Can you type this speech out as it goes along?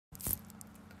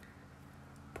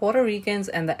Puerto Ricans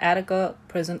and the Attica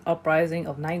Prison Uprising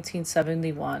of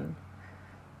 1971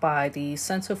 by the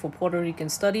Center for Puerto Rican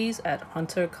Studies at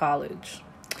Hunter College.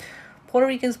 Puerto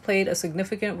Ricans played a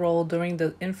significant role during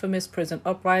the infamous prison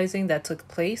uprising that took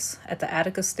place at the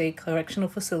Attica State Correctional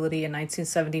Facility in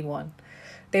 1971.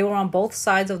 They were on both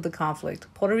sides of the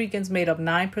conflict. Puerto Ricans made up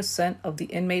 9% of the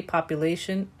inmate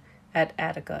population at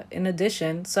Attica. In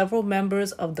addition, several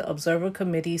members of the Observer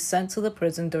Committee sent to the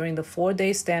prison during the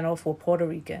 4-day standoff were Puerto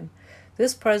Rican.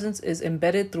 This presence is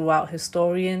embedded throughout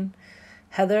historian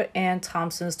Heather Ann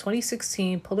Thompson's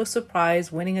 2016 Pulitzer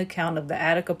Prize-winning account of the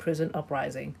Attica Prison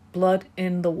Uprising, Blood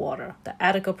in the Water, the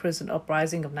Attica Prison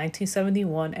Uprising of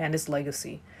 1971 and its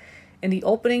legacy. In the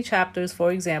opening chapters,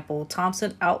 for example,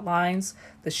 Thompson outlines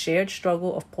the shared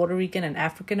struggle of Puerto Rican and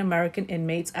African American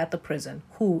inmates at the prison,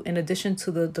 who, in addition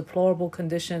to the deplorable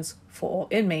conditions for all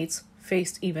inmates,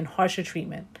 faced even harsher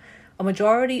treatment. A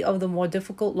majority of the more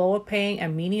difficult, lower-paying,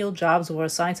 and menial jobs were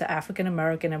assigned to African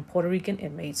American and Puerto Rican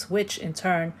inmates, which, in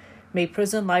turn, made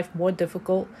prison life more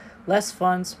difficult, less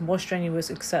funds, more strenuous,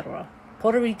 etc.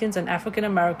 Puerto Ricans and African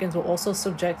Americans were also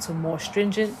subject to more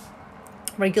stringent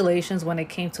regulations when it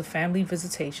came to family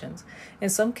visitations. In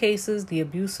some cases, the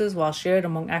abuses, while shared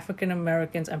among African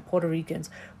Americans and Puerto Ricans,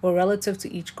 were relative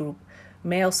to each group.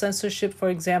 Male censorship, for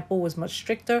example, was much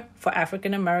stricter for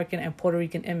African American and Puerto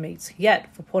Rican inmates.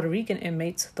 Yet, for Puerto Rican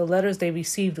inmates, the letters they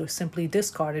received were simply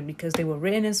discarded because they were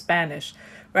written in Spanish,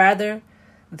 rather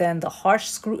than the harsh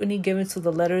scrutiny given to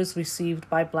the letters received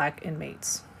by black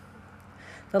inmates.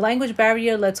 The language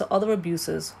barrier led to other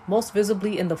abuses, most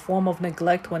visibly in the form of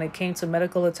neglect when it came to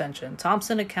medical attention.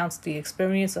 Thompson accounts the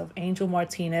experience of Angel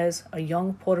Martinez, a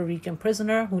young Puerto Rican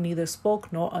prisoner who neither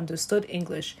spoke nor understood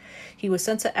English. He was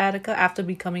sent to Attica after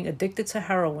becoming addicted to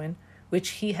heroin,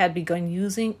 which he had begun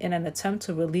using in an attempt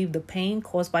to relieve the pain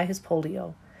caused by his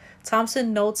polio.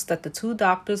 Thompson notes that the two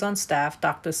doctors on staff,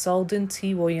 Dr. Selden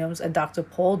T. Williams and Dr.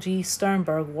 Paul G.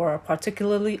 Sternberg, were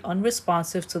particularly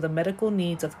unresponsive to the medical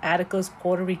needs of Attica's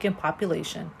Puerto Rican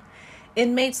population.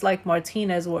 Inmates like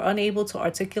Martinez were unable to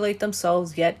articulate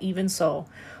themselves, yet even so,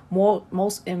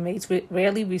 most inmates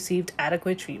rarely received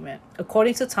adequate treatment.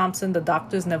 According to Thompson, the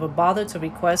doctors never bothered to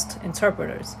request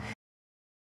interpreters.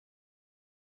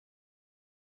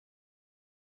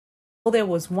 Though there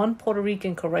was one Puerto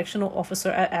Rican correctional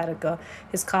officer at Attica,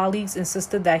 his colleagues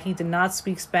insisted that he did not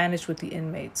speak Spanish with the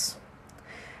inmates.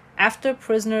 After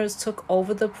prisoners took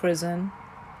over the prison,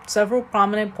 several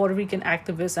prominent Puerto Rican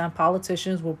activists and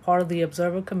politicians were part of the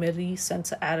Observer Committee sent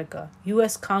to Attica.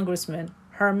 U.S. Congressman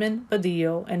Herman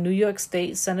Badillo and New York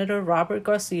State Senator Robert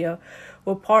Garcia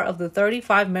were part of the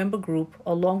 35-member group,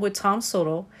 along with Tom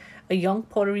Soto, a young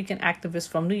Puerto Rican activist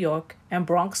from New York, and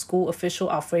Bronx School official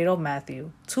Alfredo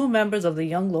Matthew. Two members of the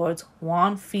Young Lords,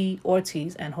 Juan F.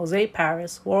 Ortiz and Jose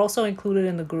Paris, were also included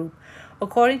in the group.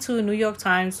 According to a New York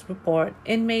Times report,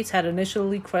 inmates had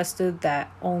initially requested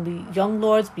that only Young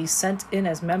Lords be sent in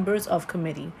as members of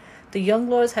committee. The Young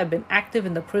Lords had been active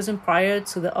in the prison prior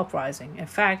to the uprising. In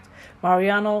fact,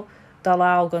 Mariano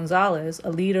Dalao Gonzalez, a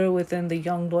leader within the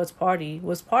Young Lords Party,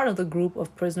 was part of the group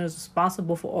of prisoners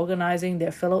responsible for organizing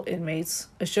their fellow inmates,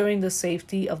 assuring the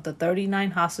safety of the 39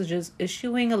 hostages,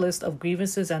 issuing a list of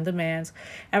grievances and demands,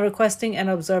 and requesting an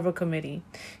observer committee.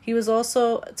 He was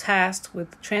also tasked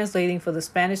with translating for the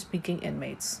Spanish-speaking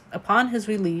inmates. Upon his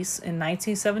release in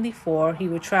 1974, he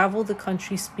would travel the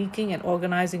country speaking and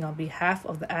organizing on behalf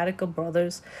of the Attica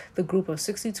Brothers, the group of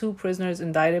 62 prisoners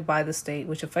indicted by the state,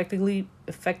 which effectively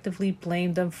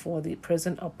blamed them for the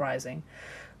prison uprising.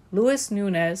 Luis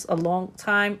Nunez, a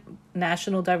longtime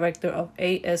national director of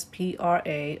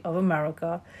ASPRA of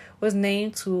America, was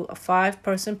named to a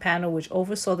 5-person panel which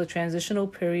oversaw the transitional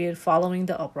period following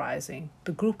the uprising.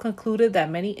 The group concluded that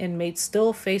many inmates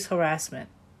still face harassment.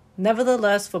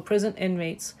 Nevertheless, for prison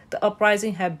inmates, the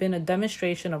uprising had been a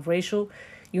demonstration of racial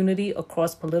unity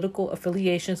across political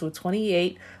affiliations, with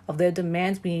 28 of their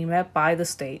demands being met by the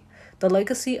state. The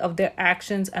legacy of their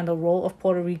actions and the role of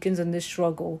Puerto Ricans in this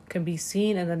struggle can be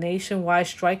seen in the nationwide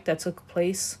strike that took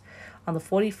place on the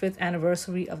 45th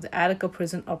anniversary of the Attica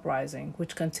Prison Uprising,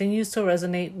 which continues to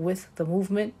resonate with the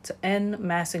movement to end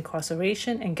mass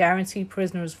incarceration and guarantee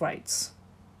prisoners' rights.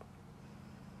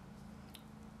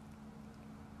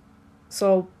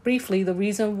 So briefly, the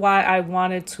reason why I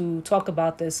wanted to talk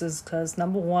about this is because,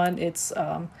 number one, it's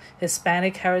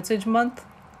Hispanic Heritage Month,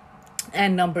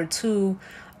 and number two,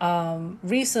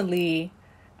 recently,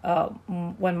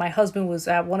 when my husband was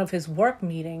at one of his work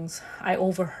meetings, I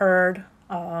overheard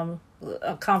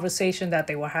a conversation that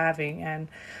they were having, and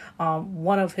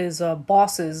one of his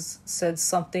bosses said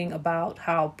something about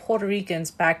how Puerto Ricans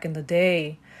back in the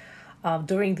day,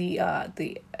 during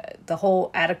the the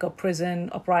whole Attica prison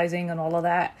uprising and all of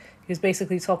that. He was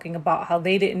basically talking about how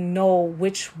they didn't know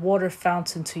which water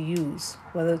fountain to use,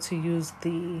 whether to use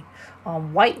the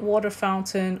white water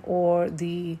fountain or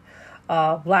the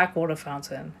black water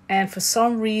fountain. And for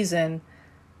some reason,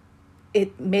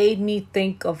 it made me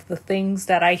think of the things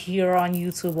that I hear on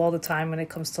YouTube all the time when it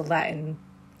comes to Latin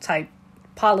type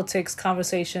politics,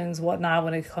 conversations, whatnot,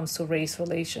 when it comes to race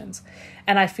relations.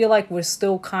 And I feel like we're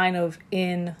still kind of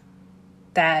in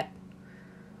that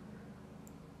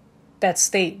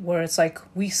state where it's like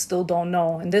we still don't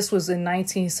know. And this was in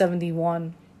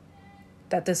 1971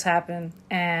 that this happened,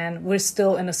 and we're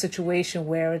still in a situation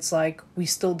where it's like we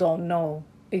still don't know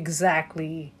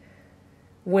exactly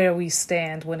where we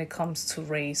stand when it comes to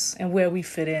race and where we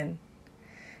fit in.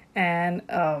 And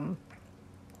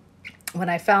when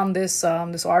I found this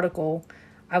this article,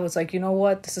 I was like, you know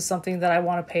what? This is something that I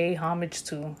want to pay homage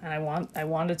to, and I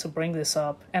wanted to bring this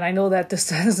up. And I know that this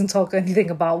doesn't talk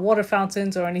anything about water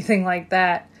fountains or anything like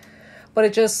that, but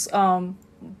it just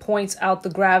points out the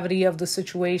gravity of the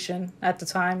situation at the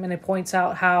time, and it points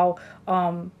out how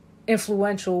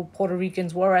influential Puerto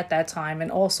Ricans were at that time,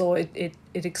 and also it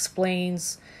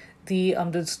explains the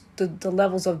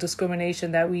levels of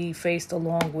discrimination that we faced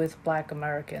along with Black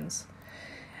Americans.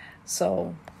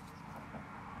 So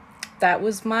that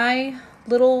was my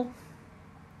little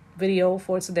video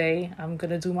for today. I'm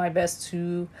gonna do my best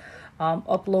to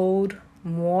upload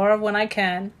more when I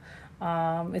can.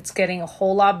 It's getting a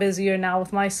whole lot busier now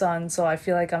with my son, so I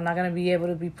feel like I'm not gonna be able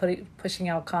to be pushing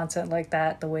out content like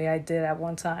that the way I did at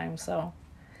one time. So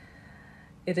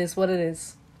it is what it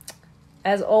is.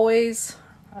 As always,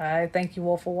 I thank you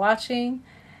all for watching,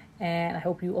 and I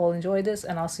hope you all enjoyed this,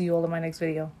 and I'll see you all in my next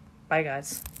video. Bye,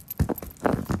 guys.